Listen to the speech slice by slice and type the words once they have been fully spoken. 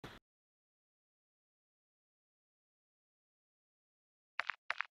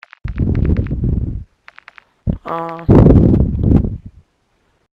Uh,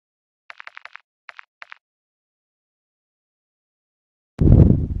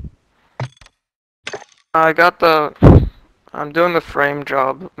 I got the. I'm doing the frame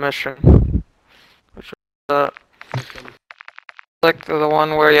job mission, which is like the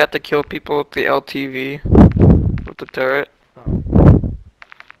one where you have to kill people with the LTV with the turret.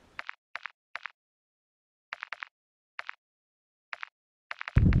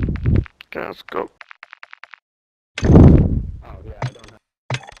 Okay, let's go. Oh yeah, I don't have.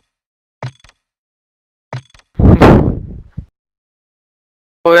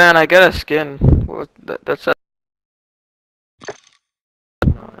 Oh yeah, and I get a skin. That's a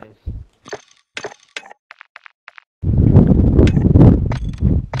Nice.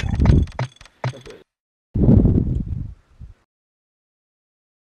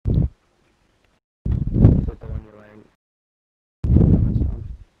 Is that the one you're wearing?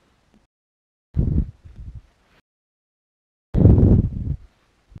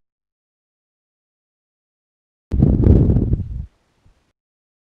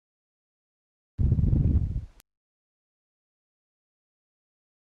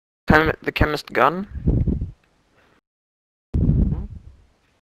 the chemist gun.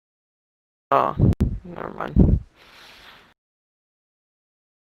 Oh, never mind.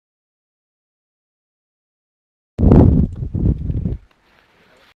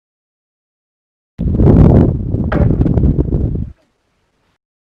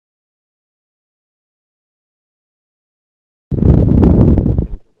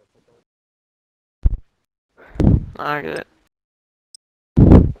 I get it.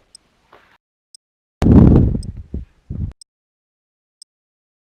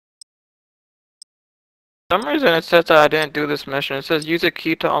 For some reason it says that I didn't do this mission. It says use a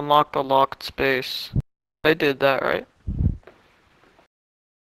key to unlock the locked space. I did that, right?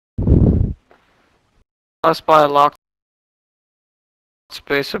 Unless by a locked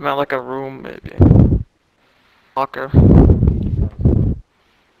space I meant like a room, maybe. Locker.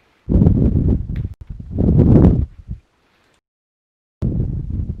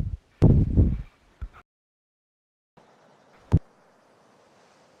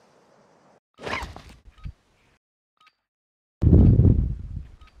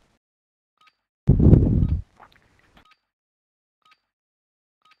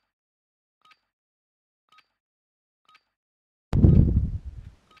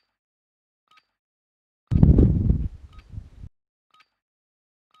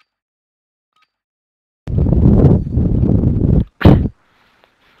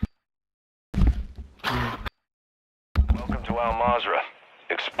 Welcome to Al Mazrah.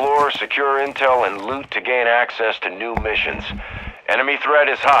 Explore, secure intel, and loot to gain access to new missions. Enemy threat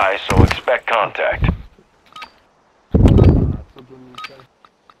is high, so expect contact.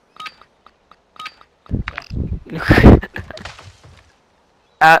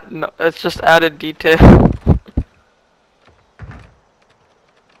 No, it's just added detail.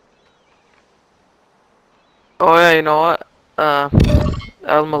 Oh yeah, you know what?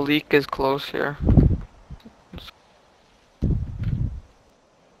 Al Malik is close here.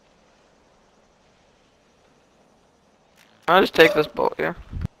 I'll just take this boat here.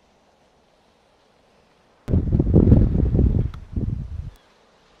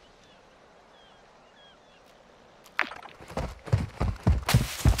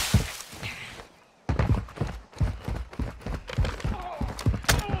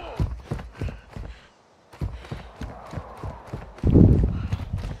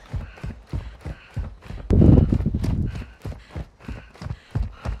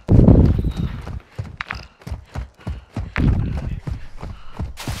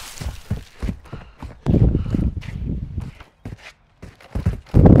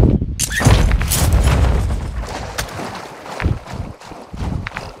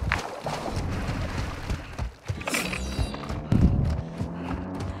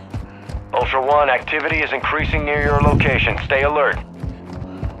 Ultra One, activity is increasing near your location. Stay alert.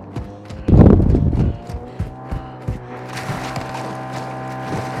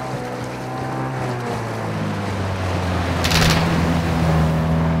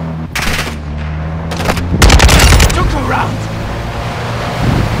 Look around!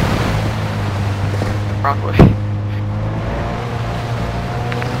 Wrong way.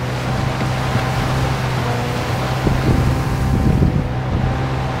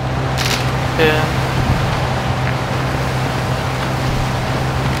 Yeah.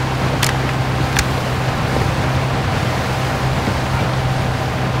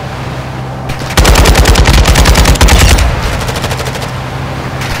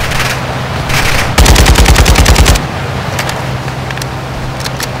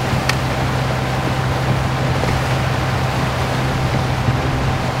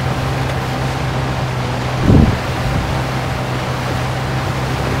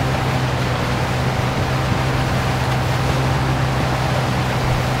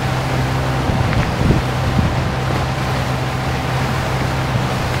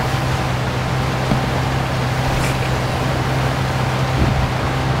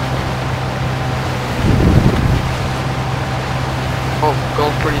 go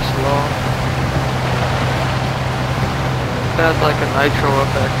pretty slow. It has like a nitro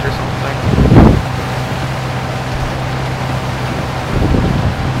effect or something.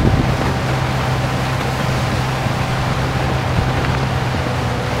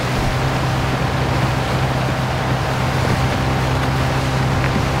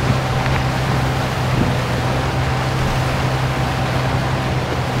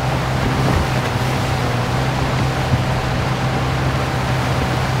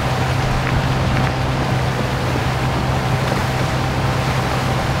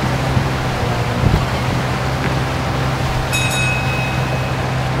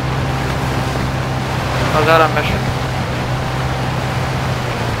 Was that a mission?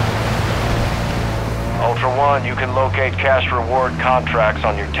 Ultra One, you can locate cash reward contracts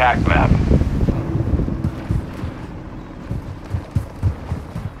on your TAC map.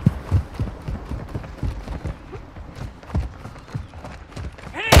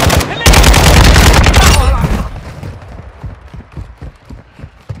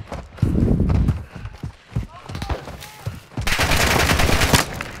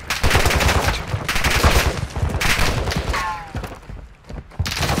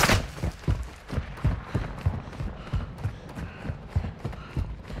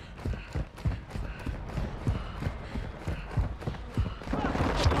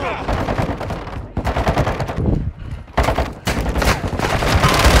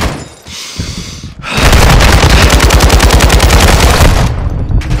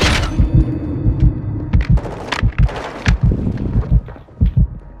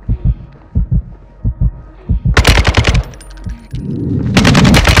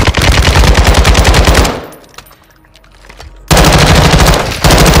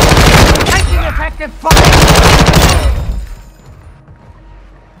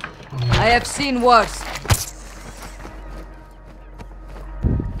 I have seen worse.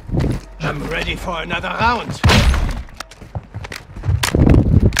 I'm ready for another round.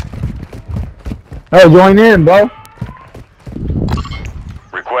 Hey, join in, bro.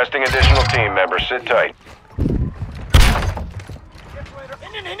 Requesting additional team members. Sit tight.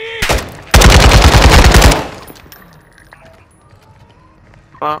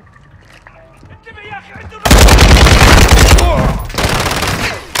 Well,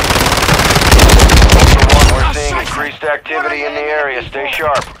 We're seeing increased activity in the area. Stay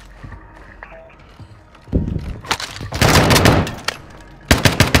sharp.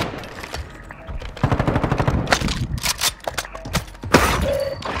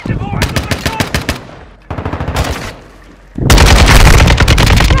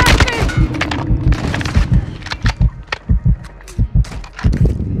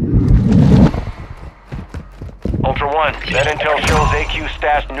 Ultra One, that intel shows AQ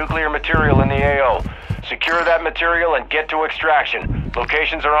stashed nuclear material in the AO. Secure that material and get to extraction.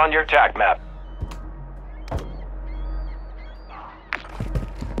 Locations are on your TAC map.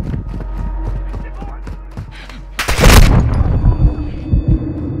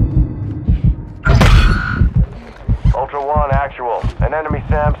 Ultra One, actual. An enemy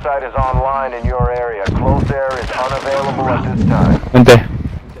SAM site is online in your area. Close air is unavailable at this time. Vente.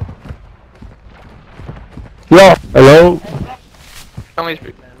 Yo, hello. tell me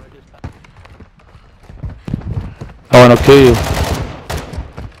speak. I wanna kill you.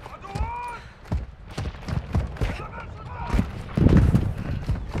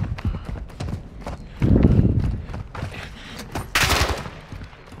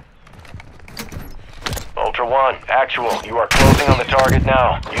 Ultra One, actual. You are closing on the target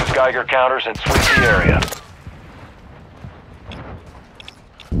now. Use Geiger counters and sweep the area.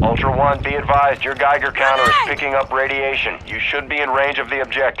 Ultra One, be advised your Geiger counter is picking up radiation. You should be in range of the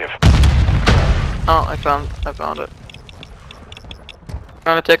objective. Oh, I found it.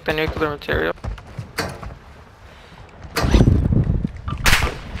 Trying to take the nuclear material.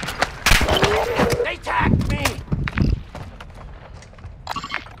 They tagged me!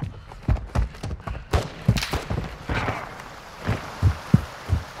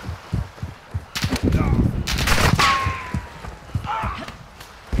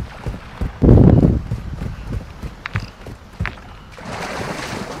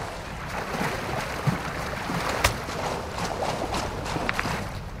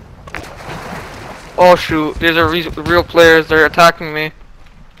 Oh shoot, these are real players, they're attacking me.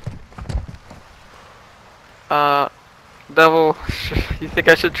 Devil, you think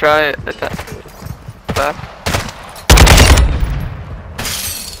I should try it? Attack back?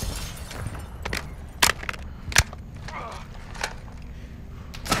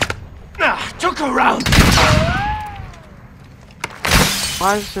 Took a round!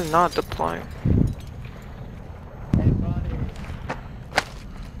 Why is it not deploying?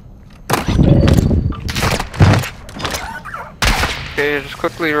 okay, just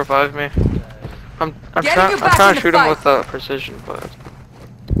quickly revive me. I'm Getting you back trying in to the shoot him fight. with precision, but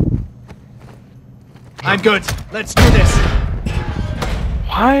I'm good. Let's do this.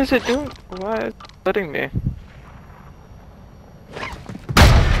 why is it letting me?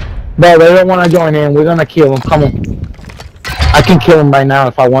 Bro, they don't want to join in. We're gonna kill them. Come on. I can kill them right now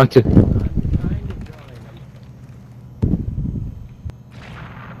if I want to.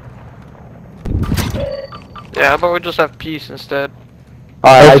 Yeah, but we just have peace instead.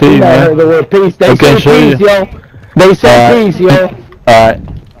 Alright, I see think you, I man. heard the word peace. They Okay, said show you. peace, yo. They said Alright. peace, yo. Alright.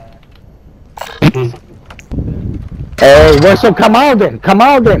 Hey, well, so come out then. Come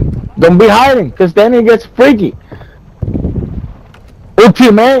out then. Don't be hiding, cause then it gets freaky.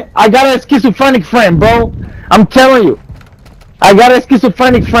 Uti, man, I got a schizophrenic friend, bro. I'm telling you. I got a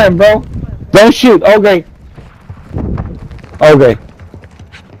schizophrenic friend, bro. Don't shoot. Okay. Okay.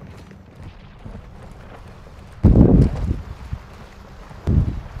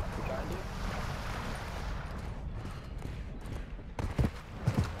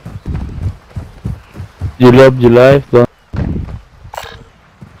 You love your life, don't.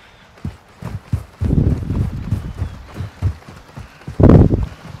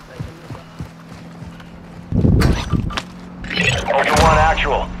 Ultra One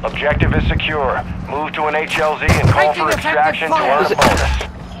actual. Objective is secure. Move to an HLZ and call Taking for effective extraction to fire. earn a bonus.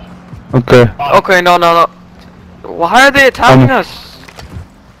 Okay. Okay, no. Why are they attacking us?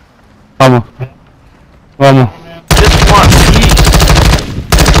 Vamos. Vamos. Just want peace.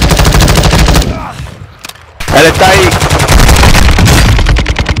 Él está ahí.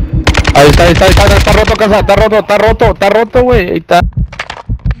 Ahí está roto, casa, está roto, güey, ahí está.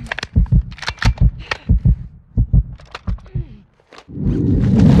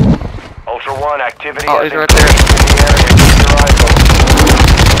 Ultra One, activity Oh, has he's right increased in the area. Keep your eyes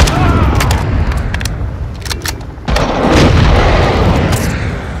open.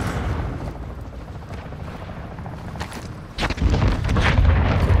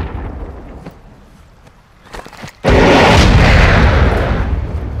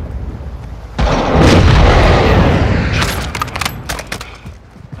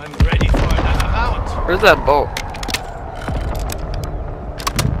 I'm ready for another round. Where's that boat?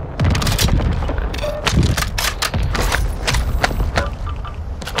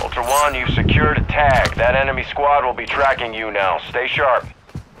 Ultra One, you've secured a tag. That enemy squad will be tracking you now. Stay sharp.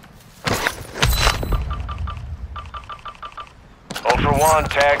 Ultra One,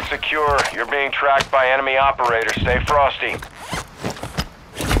 tag secure. You're being tracked by enemy operators. Stay frosty.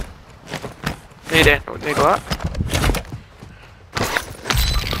 Need what?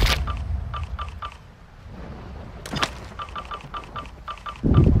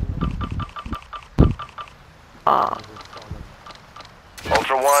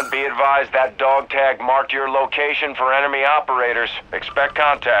 Ultra One, be advised that dog tag marked your location for enemy operators. Expect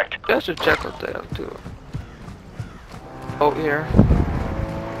contact. You guys should check what they have too. Boat here.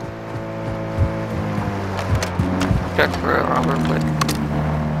 Check for a armor plate.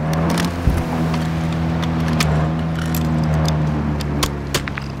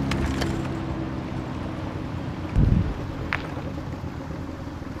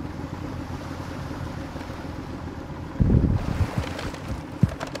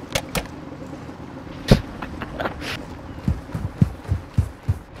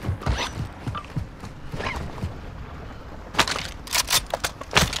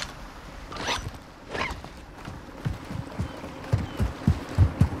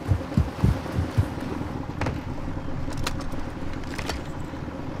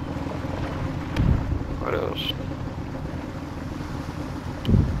 What else?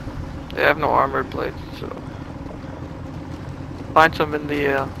 They have no armored plates, so find some in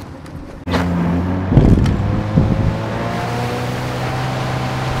the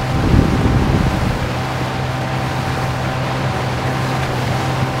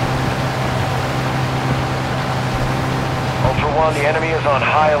Ultra One, the enemy is on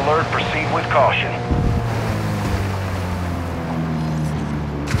high alert. Proceed with caution.